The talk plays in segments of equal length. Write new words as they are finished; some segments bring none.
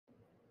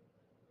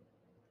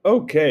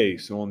Okay,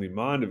 so on the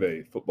Mind of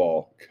a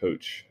Football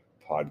Coach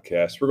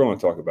podcast, we're going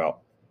to talk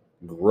about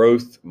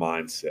growth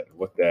mindset,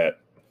 what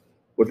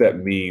that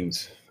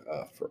means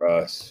for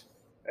us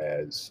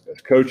as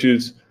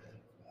coaches.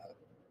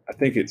 I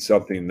think it's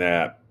something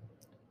that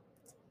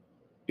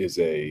is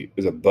a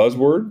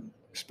buzzword,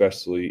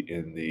 especially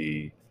in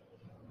the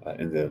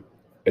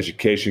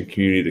education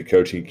community, the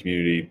coaching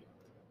community,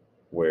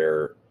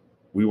 where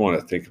we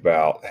want to think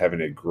about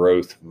having a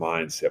growth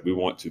mindset. We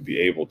want to be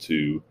able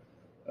to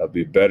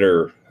be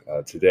better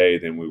today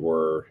than we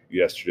were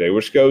yesterday,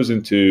 which goes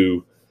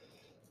into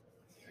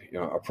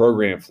a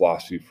program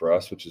philosophy for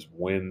us, which is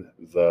win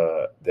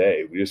the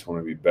day. We just want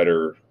to be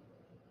better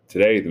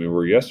today than we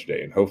were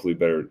yesterday, and hopefully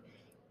better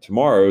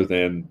tomorrow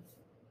than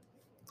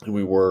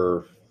we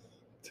were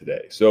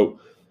today. So,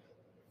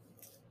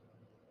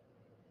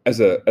 as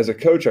a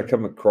coach, I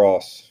come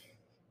across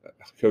a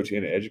coach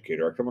and an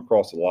educator. I come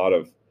across a lot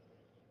of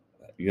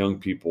young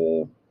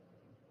people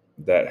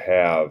that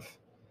have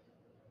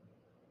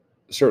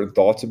certain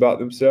thoughts about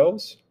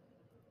themselves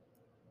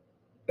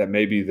that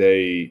maybe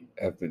they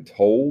have been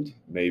told.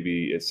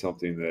 Maybe it's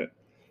something that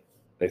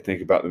they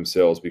think about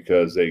themselves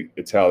because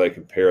it's how they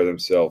compare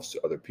themselves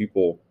to other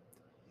people.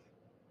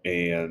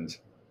 And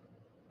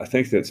I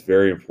think that's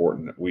very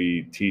important that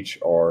we teach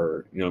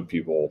our young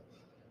people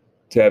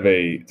to have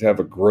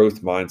a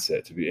growth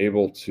mindset, to be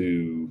able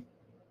to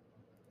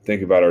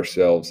think about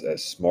ourselves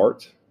as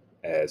smart,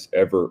 as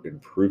ever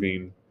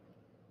improving.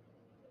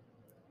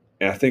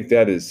 And I think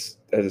that is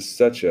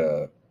such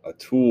a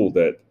tool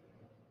that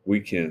we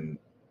can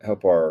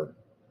help our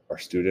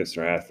students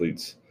and our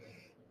athletes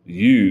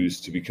use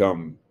to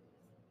become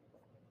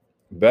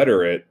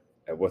better at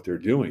what they're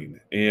doing.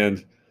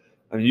 And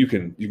I mean, you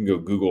can go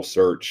Google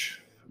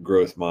search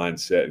growth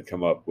mindset and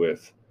come up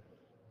with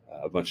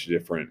a bunch of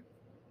different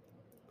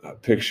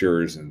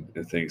pictures and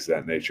things of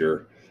that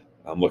nature.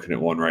 I'm looking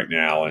at one right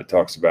now, and it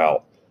talks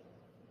about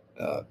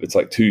it's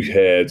like two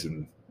heads,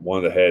 and one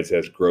of the heads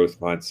has growth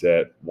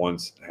mindset. One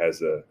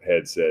has a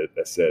headset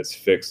that says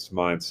fixed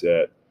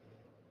mindset,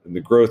 and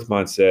the growth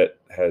mindset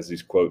has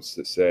these quotes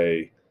that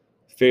say,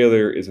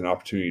 "Failure is an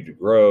opportunity to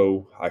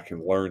grow. I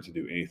can learn to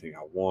do anything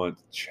I want.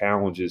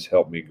 Challenges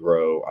help me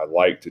grow. I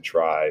like to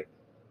try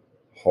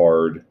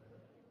hard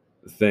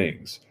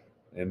things."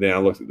 And then I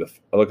look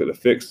at the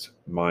fixed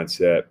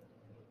mindset,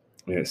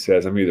 and it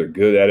says, "I'm either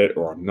good at it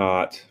or I'm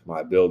not. My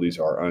abilities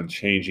are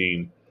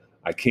unchanging.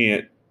 I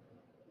can't.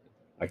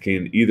 I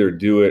can either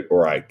do it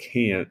or I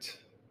can't.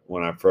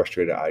 When I'm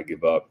frustrated, I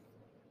give up."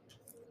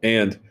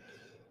 And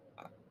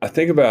I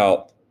think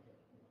about,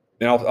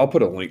 and I'll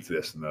put a link to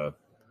this in the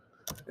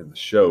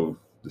show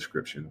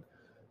description,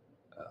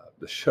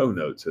 the show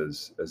notes,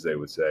 as they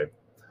would say.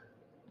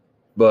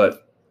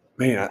 But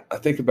man, I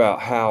think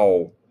about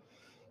how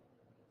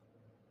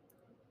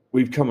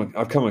I've come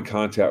in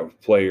contact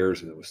with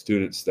players and with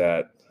students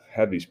that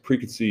have these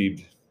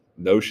preconceived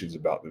notions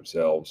about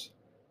themselves,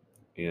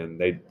 and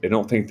they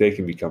don't think they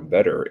can become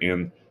better.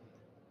 And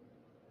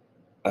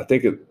I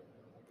think at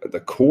the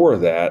core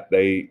of that,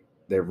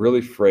 they're really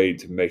afraid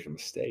to make a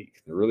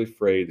mistake. They're really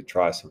afraid to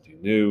try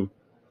something new.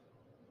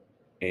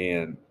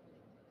 And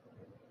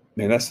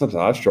man, that's something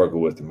I've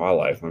struggled with in my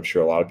life, and I'm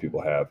sure a lot of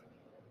people have,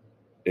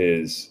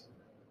 is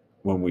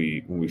when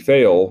we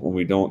fail, when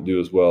we don't do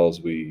as well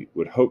as we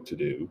would hope to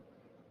do,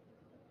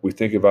 we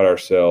think about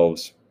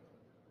ourselves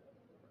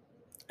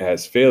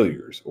as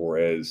failures or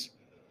as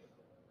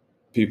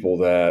people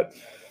that,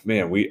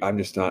 man, I'm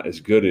just not as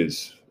good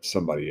as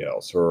somebody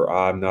else, or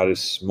I'm not as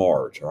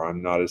smart, or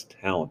I'm not as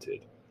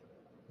talented.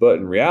 But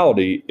in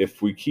reality,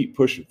 if we keep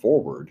pushing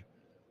forward,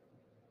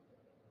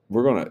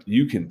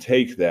 you can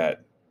take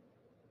that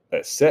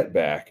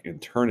setback and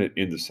turn it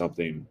into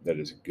something that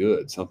is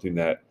good, something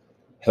that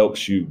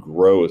helps you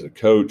grow as a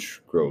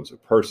coach, grow as a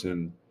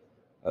person,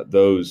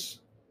 those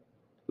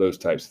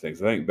types of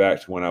things. I think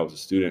back to when I was a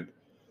student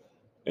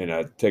and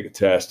I'd take a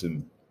test,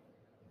 and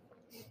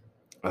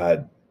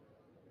I'd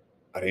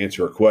I'd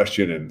answer a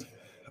question, and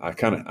I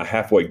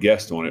halfway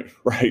guessed on it,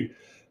 right?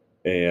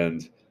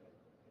 And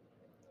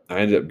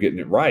I ended up getting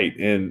it right.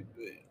 And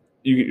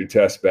you get your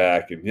test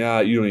back, and yeah,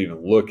 you don't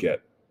even look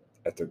at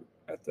the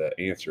at the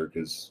answer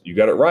because you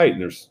got it right,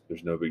 and there's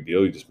no big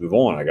deal. You just move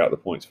on. I got the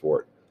points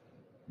for it.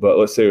 But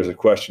let's say there's a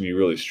question you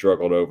really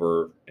struggled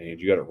over and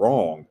you got it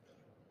wrong,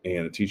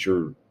 and the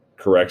teacher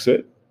corrects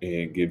it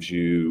and gives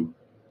you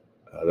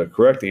the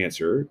correct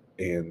answer,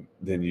 and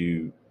then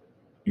you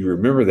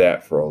remember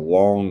that for a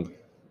long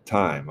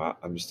time.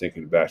 I'm just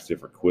thinking back to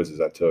different quizzes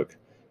I took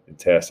and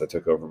tests I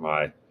took over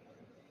my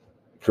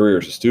career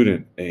as a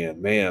student,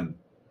 and man,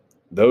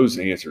 those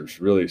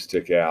answers really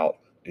stick out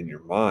in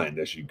your mind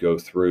as you go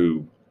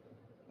through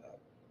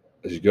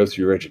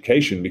your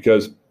education,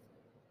 because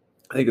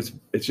I think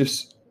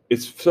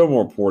it's so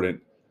more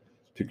important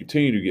to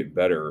continue to get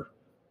better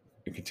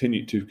and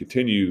continue to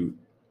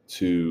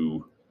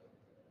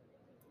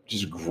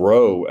just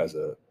grow as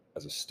a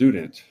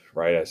student,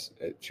 right?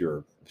 If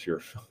you're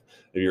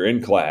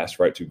in class,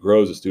 right, to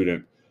grow as a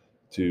student,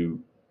 to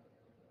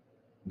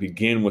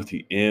begin with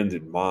the end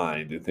in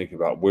mind and think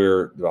about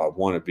where do I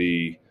want to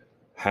be?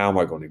 How am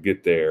I going to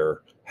get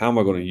there? How am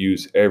I going to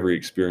use every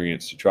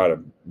experience to try to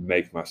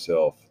make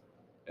myself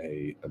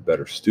a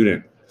better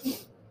student?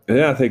 And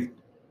then I think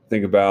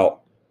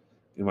about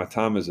my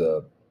time as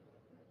a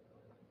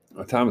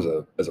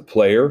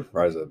player,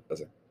 or as a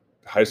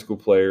high school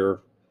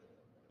player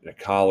and a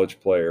college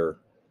player.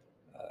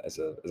 As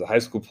a high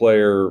school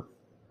player,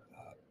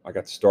 I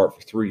got to start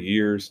for 3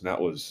 years, and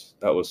that was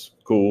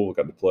cool. I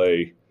got to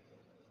play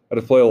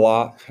a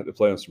lot. Got to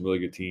play on some really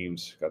good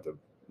teams. Got to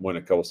win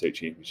a couple state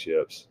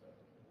championships.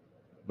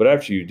 But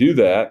after you do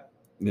that,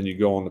 and then you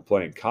go on to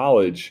play in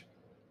college,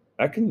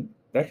 that can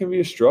be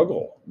a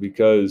struggle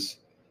because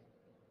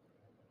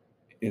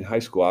in high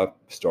school I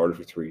started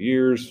for 3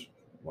 years,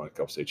 won a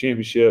couple state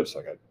championships.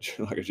 Like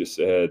I just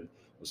said,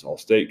 was an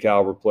all-state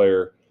caliber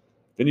player.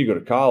 Then you go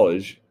to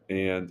college,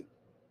 and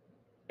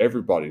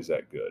everybody's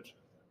that good.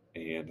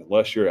 And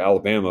unless you're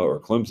Alabama or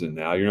Clemson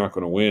now, you're not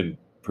going to win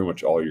pretty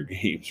much all your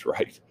games,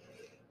 right?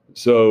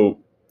 So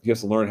you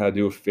have to learn how to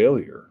deal with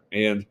failure.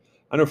 And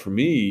I know for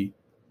me,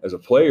 as a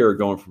player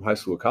going from high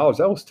school to college,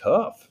 that was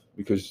tough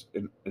because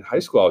in high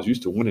school I was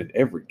used to winning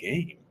every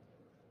game.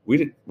 We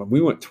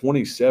went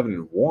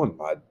 27-1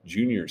 my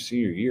junior and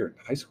senior year in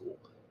high school.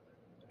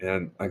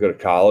 And I go to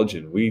college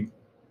and we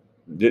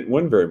didn't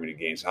win very many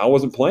games. I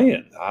wasn't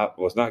playing. I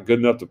was not good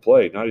enough to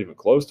play, not even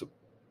close to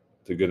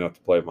good enough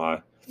to play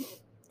my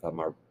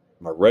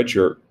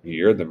redshirt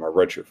year than my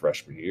redshirt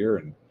freshman year.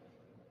 And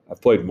I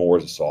played more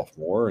as a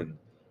sophomore and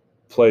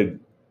played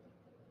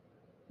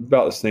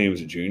about the same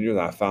as a junior.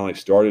 Then I finally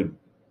started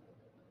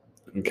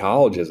in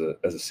college as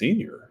a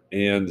senior.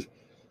 And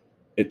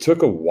it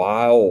took a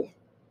while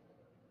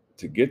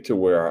to get to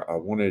where I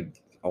wanted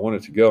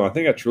to go. And I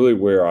think that's really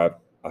where I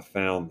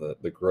found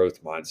the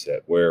growth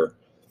mindset where,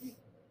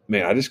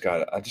 man, I just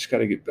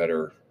gotta get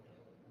better,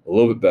 a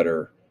little bit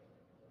better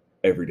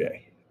every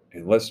day.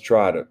 And let's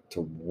try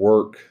to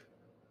work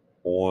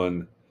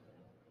on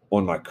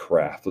my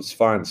craft. Let's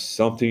find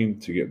something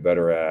to get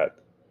better at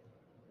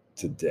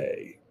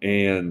today.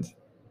 And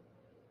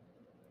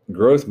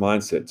growth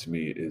mindset to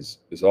me is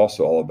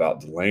also all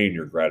about delaying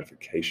your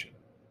gratification.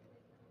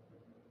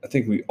 I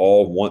think we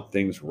all want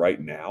things right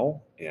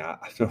now. And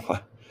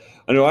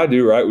I know I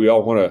do, right? We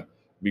all want to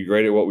be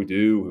great at what we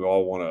do. We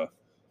all want to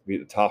be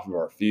at the top of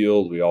our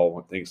field. We all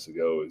want things to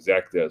go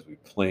exactly as we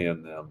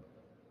plan them.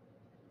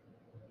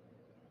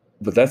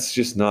 But that's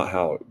just not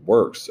how it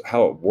works.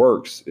 How it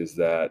works is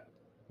that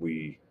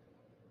we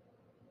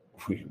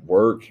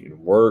work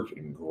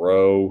and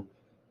grow,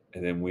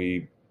 and then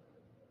we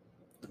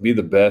be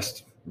the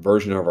best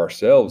version of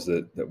ourselves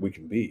that we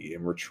can be.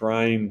 And we're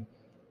trying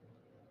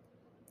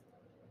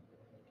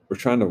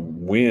to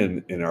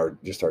win in our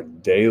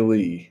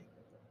daily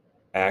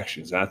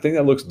actions. And I think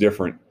that looks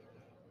different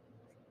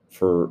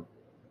for,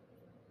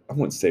 I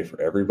wouldn't say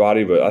for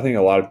everybody, but I think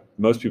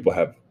most people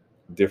have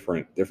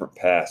different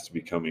paths to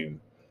becoming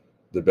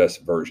the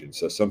best version.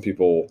 So some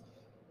people,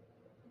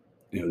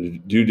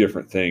 do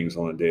different things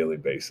on a daily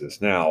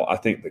basis. Now, I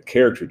think the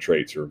character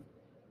traits are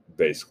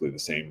basically the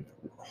same: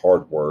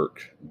 hard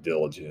work,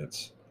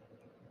 diligence,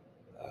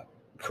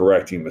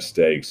 correcting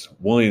mistakes,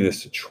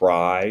 willingness to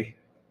try,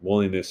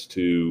 willingness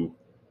to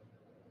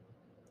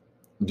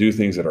do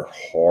things that are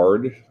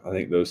hard. I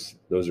think those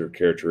are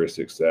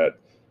characteristics that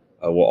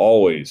will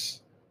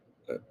always,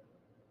 good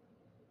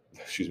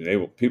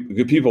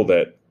people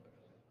that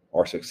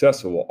are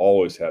successful will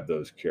always have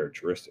those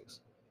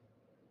characteristics.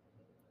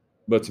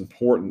 But it's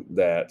important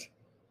that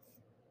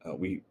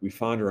we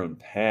find our own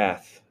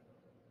path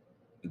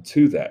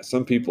to that.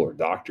 Some people are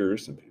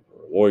doctors, some people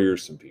are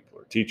lawyers, some people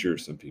are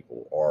teachers, some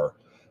people are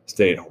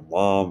stay-at-home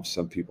moms,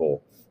 some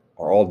people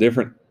are all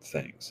different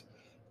things.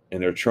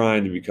 And they're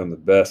trying to become the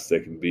best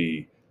they can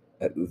be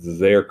at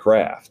their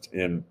craft.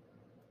 And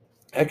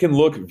that can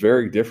look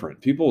very different.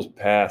 People's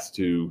paths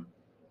to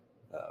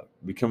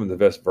becoming the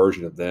best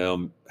version of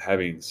them,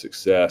 having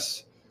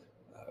success,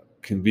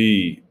 can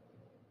be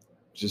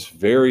just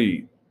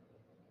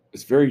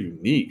it's very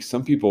unique.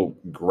 Some people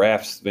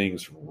grasp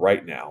things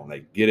right now and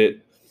they get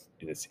it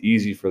and it's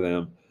easy for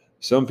them.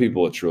 Some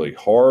people it's really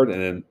hard, and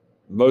then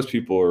most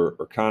people are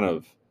kind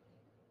of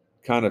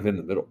in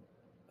the middle.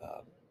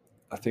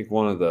 I think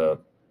one of the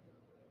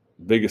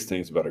biggest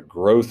things about a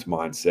growth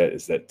mindset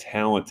is that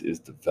talent is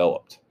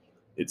developed.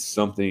 It's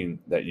something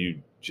that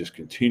you just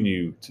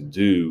continue to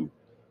do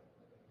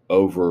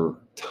over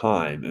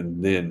time.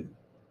 And then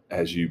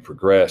as you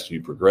progress,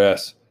 you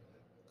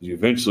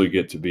eventually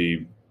get to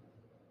be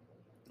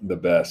the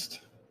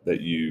best that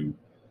you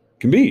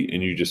can be.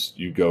 And you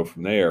go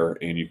from there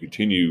and you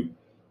continue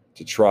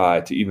to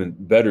try to even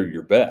better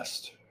your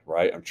best,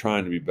 right? I'm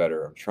trying to be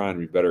better.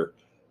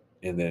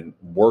 And then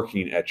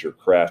working at your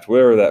craft,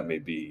 whatever that may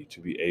be, to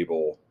be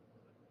able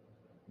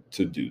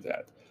to do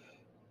that.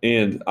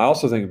 And I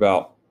also think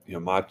about,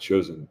 my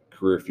chosen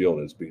career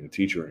field as being a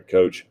teacher and a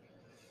coach.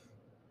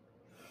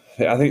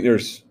 I think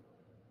there's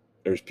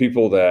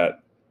people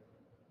that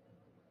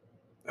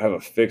have a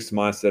fixed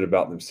mindset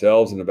about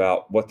themselves and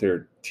about what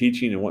they're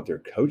teaching and what they're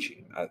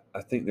coaching.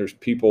 I think there's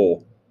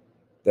people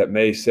that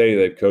may say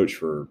they've coached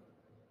for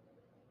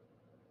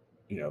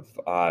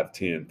 5,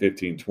 10,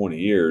 15, 20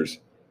 years.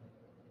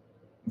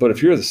 But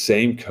if you're the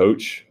same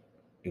coach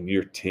in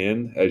year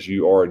 10 as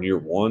you are in year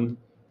 1,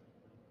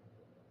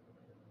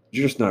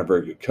 you're just not a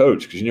very good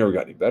coach because you never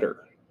got any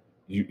better.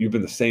 You've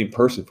been the same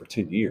person for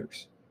 10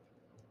 years.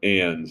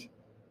 And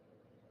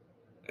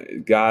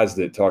guys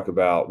that talk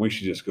about we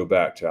should just go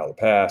back to how the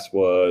past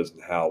was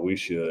and how we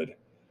should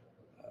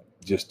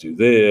just do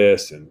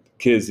this, and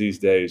kids these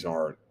days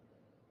aren't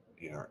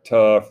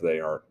tough, they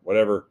aren't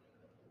whatever.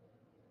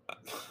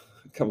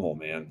 Come on,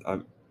 man.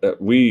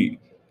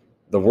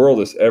 The world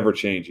is ever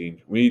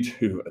changing. We need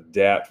to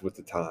adapt with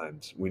the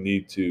times. We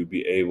need to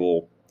be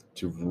able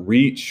to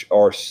reach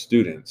our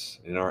students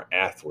and our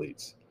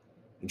athletes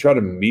and try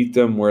to meet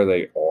them where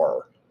they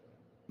are,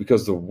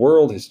 because the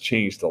world has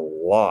changed a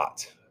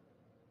lot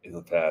in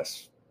the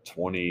past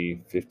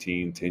 20,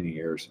 15, 10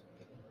 years.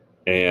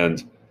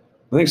 And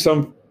I think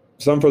some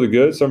for the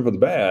good, some for the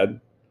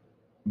bad,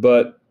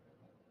 but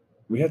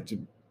we have to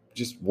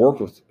just work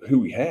with who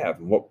we have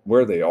and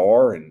where they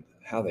are and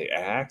how they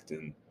act.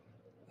 And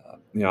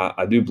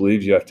I do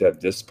believe you have to have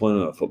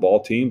discipline on a football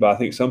team, but I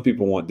think some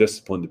people want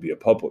discipline to be a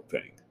public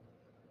thing.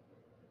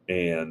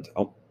 And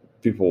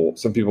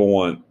some people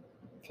want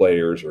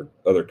players or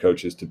other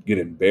coaches to get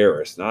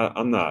embarrassed. And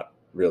I'm not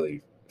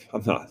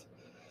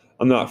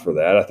for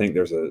that. I think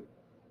there's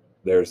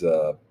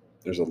a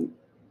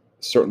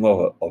certain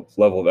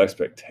level of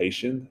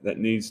expectation that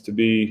needs to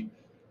be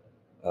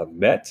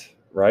met,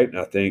 right? And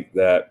I think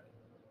that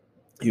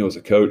as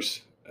a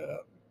coach,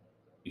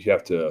 you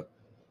have to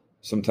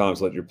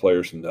sometimes let your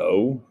players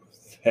know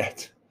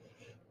that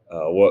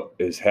what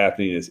is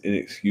happening is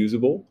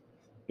inexcusable,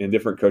 and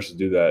different coaches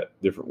do that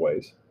different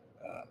ways.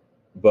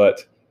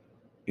 But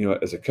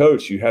as a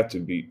coach, you have to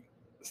be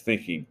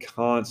thinking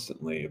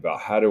constantly about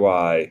how do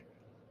I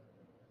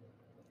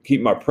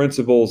keep my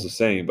principles the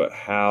same, but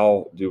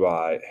how do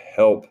I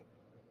help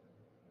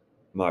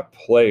my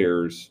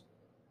players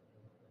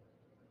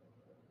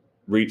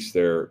reach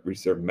their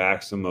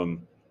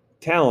maximum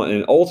talent,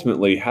 and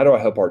ultimately, how do I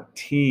help our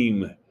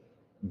team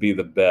be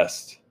the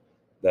best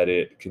that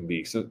it can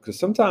be? So, because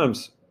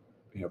sometimes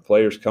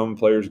players come,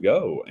 players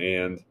go,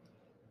 and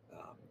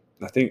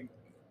I think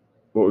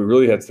what we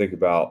really have to think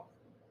about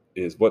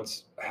is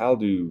how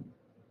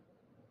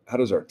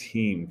does our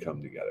team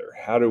come together?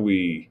 How do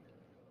we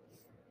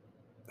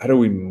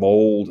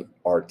mold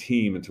our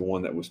team into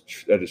one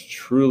that is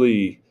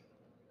truly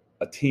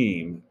a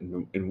team,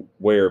 and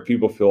where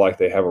people feel like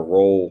they have a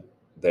role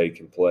they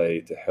can play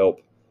to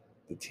help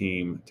the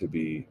team to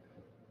be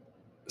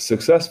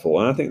successful?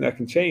 And I think that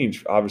can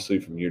change, obviously,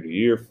 from year to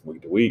year, from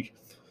week to week.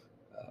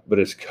 But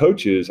as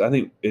coaches, I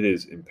think it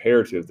is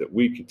imperative that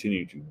we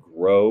continue to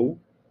grow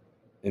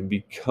and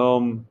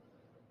become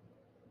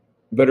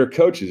better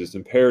coaches. It's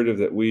imperative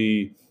that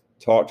we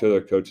talk to other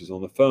coaches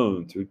on the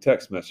phone, through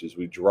text messages.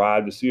 We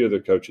drive to see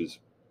other coaches.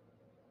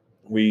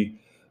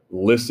 We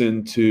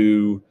listen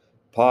to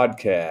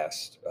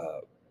podcasts.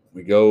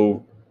 We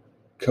go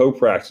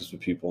co-practice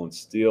with people and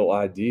steal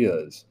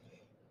ideas.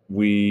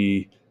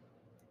 We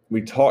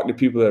talk to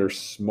people that are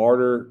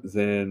smarter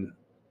than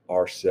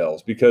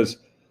ourselves, because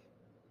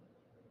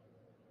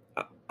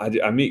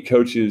I meet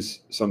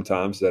coaches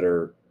sometimes that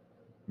are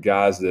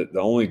guys that the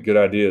only good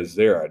idea is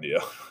their idea.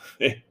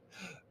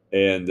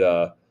 And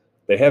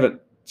they haven't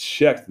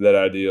checked that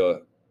idea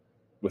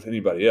with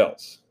anybody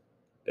else.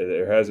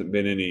 There hasn't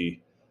been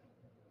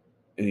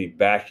any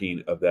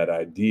backing of that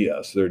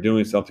idea. So they're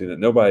doing something that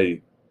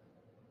nobody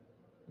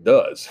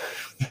does.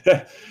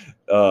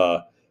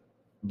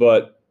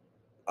 But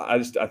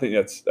I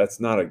think that's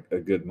not a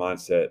good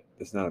mindset.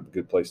 It's not a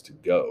good place to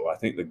go. I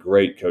think the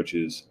great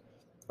coaches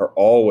are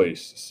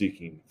always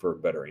seeking for a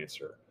better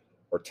answer,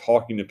 or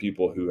talking to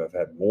people who have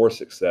had more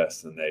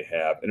success than they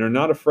have, and are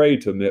not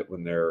afraid to admit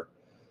when they're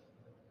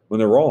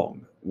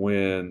wrong.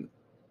 When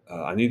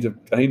I need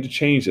to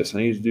change this, I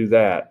need to do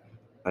that.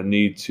 I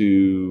need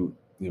to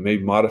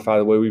maybe modify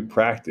the way we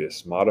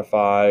practice,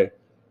 modify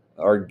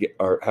our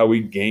how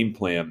we game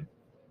plan,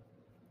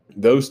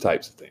 those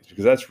types of things,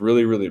 because that's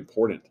really, really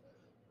important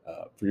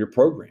for your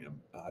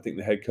program. I think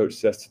the head coach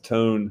sets the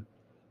tone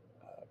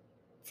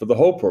for the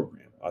whole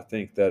program. I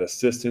think that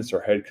assistants are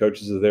head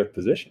coaches of their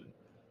position.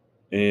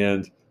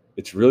 And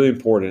it's really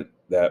important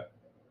that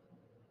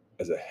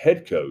as a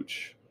head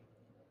coach,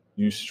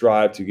 you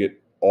strive to get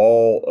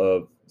all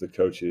of the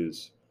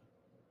coaches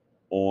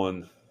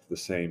on the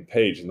same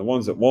page. And the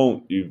ones that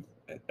won't,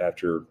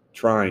 after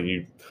trying,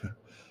 you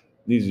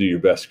need to do your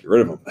best to get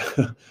rid of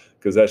them,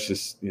 because that's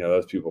just,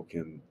 those people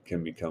can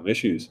become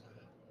issues.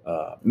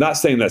 Not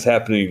saying that's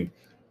happening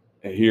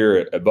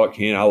here at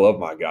Buckhannon. I love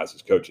my guys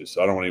as coaches,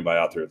 so I don't want anybody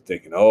out there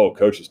thinking, oh,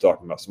 coach is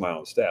talking about somebody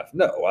on the staff.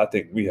 No, I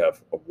think we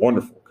have a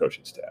wonderful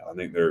coaching staff. I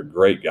think they're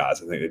great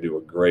guys. I think they do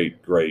a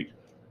great, great,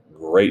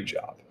 great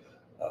job.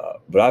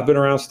 But I've been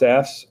around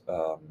staffs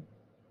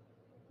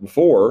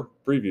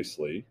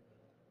previously,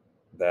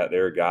 that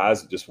there are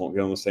guys that just won't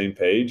get on the same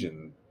page,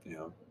 and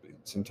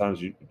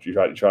sometimes you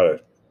got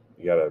to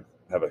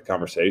have a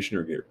conversation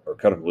or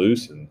cut them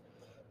loose, and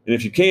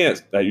if you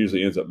can't, that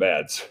usually ends up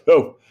bad.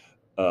 So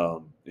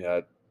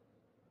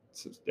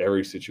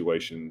every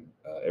situation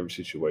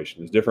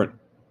is different.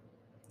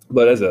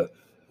 But as a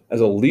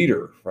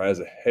leader, right, as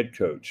a head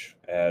coach,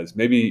 as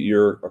maybe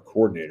you're a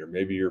coordinator,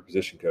 maybe you're a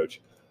position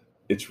coach,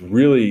 it's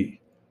really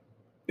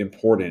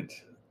important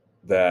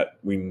that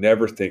we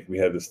never think we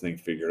have this thing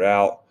figured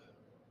out.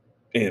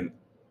 And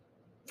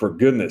for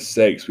goodness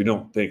sakes, we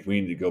don't think we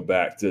need to go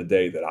back to the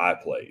day that I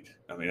played.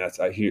 I mean,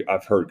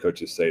 I've heard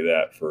coaches say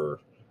that for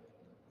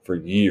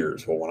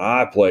years. Well, when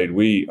I played,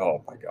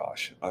 oh my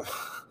gosh.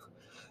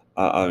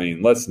 I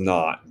mean, let's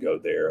not go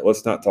there.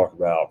 Let's not talk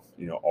about,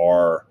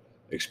 our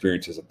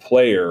experience as a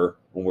player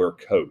when we're a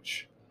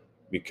coach,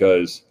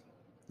 because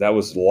that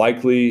was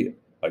likely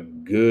a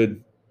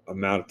good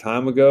amount of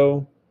time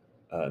ago,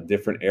 a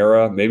different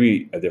era,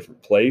 maybe a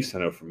different place. I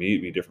know for me,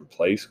 it'd be a different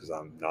place because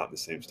I'm not in the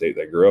same state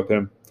that I grew up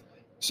in.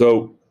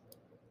 So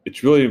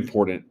it's really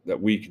important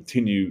that we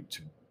continue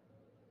to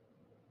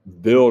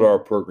build our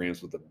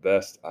programs with the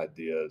best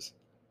ideas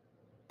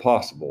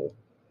possible,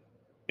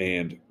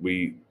 and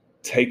we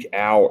take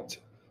out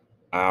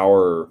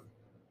our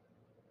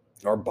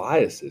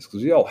biases,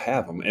 because we all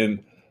have them.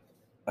 And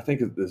I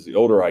think as the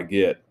older I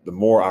get, the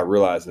more I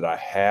realize that I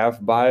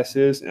have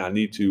biases, and I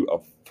need to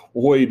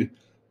avoid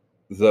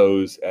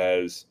those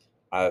as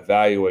I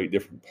evaluate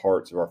different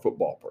parts of our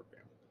football program.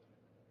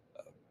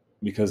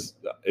 Because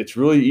it's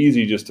really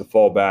easy just to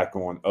fall back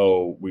on,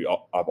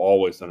 I've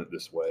always done it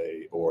this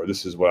way, or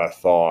this is what I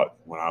thought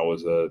when I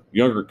was a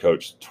younger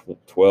coach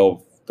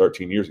 12,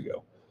 13 years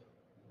ago.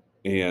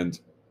 And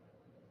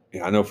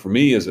I know for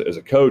me as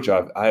a coach,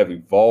 I have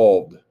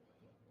evolved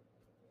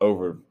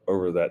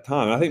over that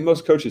time. And I think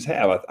most coaches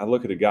have. I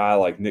look at a guy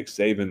like Nick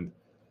Saban,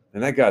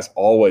 and that guy's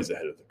always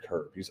ahead of the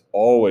curve. He's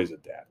always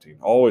adapting,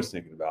 always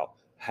thinking about,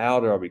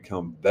 how do I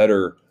become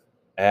better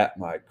at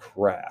my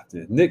craft?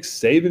 And if Nick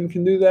Saban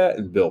can do that,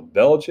 and Bill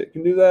Belichick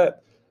can do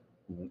that,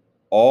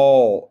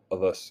 all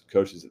of us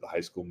coaches at the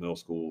high school, middle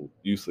school,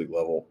 youth league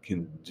level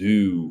can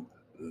do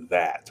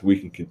that. We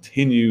can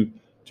continue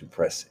to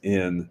press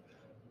in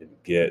and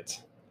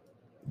get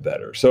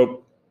better.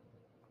 So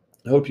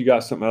I hope you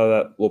got something out of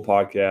that little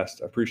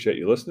podcast. I appreciate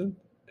you listening,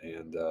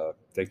 and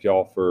thank you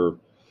all for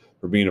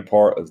being a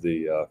part of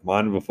the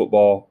Mind of a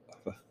Football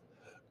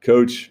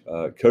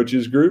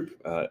coaches group.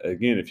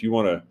 Again, if you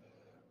want to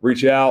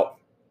reach out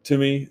to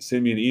me,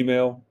 send me an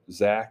email,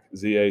 Zach,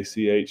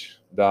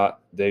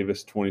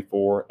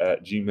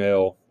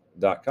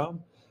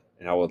 ZACH.Davis24@gmail.com,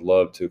 and I would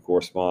love to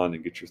correspond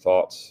and get your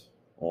thoughts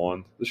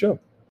on the show.